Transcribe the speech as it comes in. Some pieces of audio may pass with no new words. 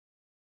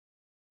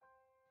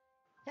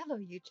Hello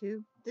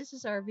YouTube, this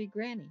is RV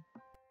Granny.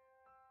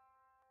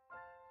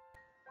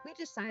 We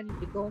decided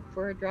to go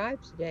for a drive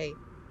today.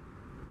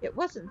 It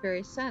wasn't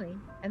very sunny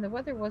and the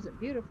weather wasn't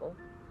beautiful,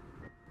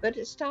 but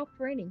it stopped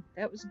raining.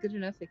 That was a good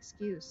enough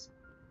excuse.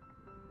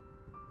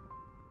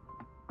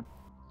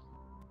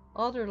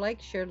 Alder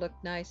Lake sure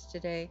looked nice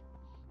today.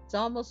 It's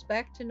almost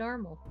back to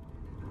normal.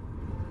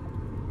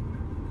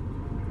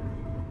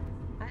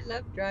 I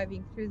love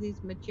driving through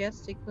these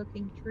majestic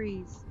looking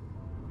trees.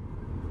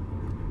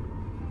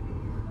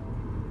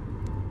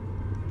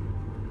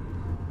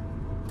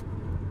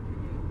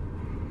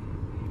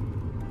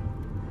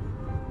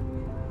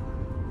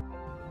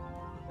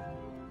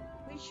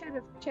 We should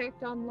have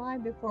checked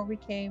online before we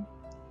came.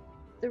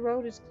 The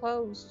road is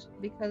closed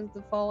because of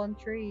the fallen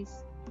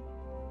trees.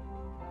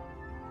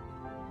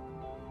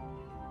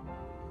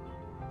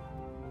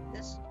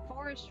 This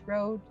forest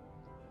road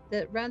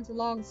that runs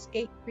along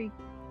Skate Creek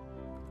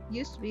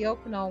used to be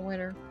open all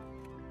winter,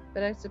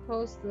 but I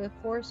suppose the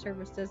Forest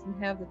Service doesn't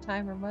have the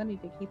time or money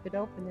to keep it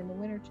open in the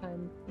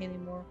wintertime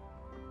anymore.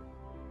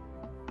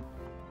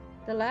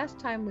 The last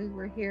time we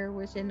were here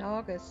was in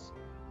August,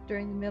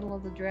 during the middle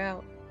of the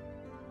drought.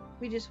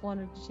 We just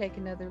wanted to take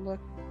another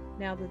look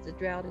now that the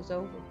drought is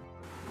over.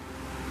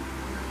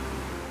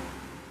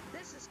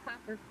 This is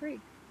Copper Creek.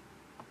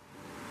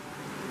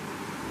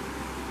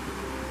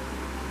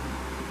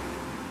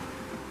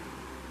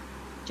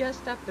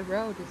 Just up the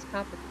road is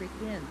Copper Creek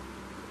Inn.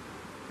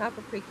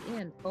 Copper Creek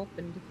Inn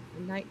opened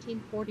in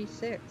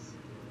 1946.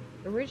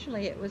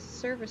 Originally it was a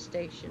service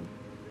station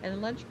and a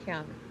lunch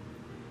counter.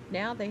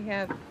 Now they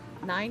have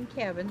 9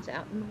 cabins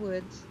out in the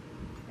woods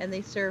and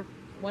they serve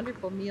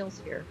wonderful meals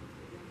here.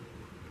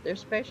 Their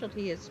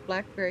specialty is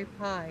blackberry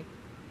pie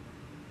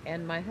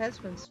and my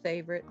husband's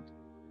favorite,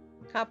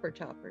 copper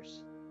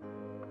toppers.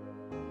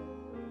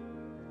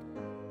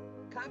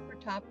 Copper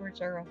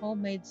toppers are a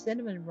homemade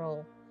cinnamon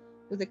roll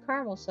with a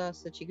caramel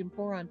sauce that you can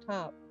pour on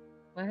top.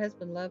 My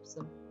husband loves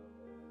them.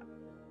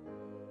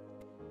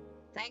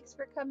 Thanks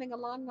for coming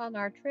along on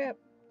our trip.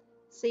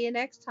 See you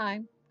next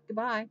time.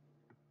 Goodbye.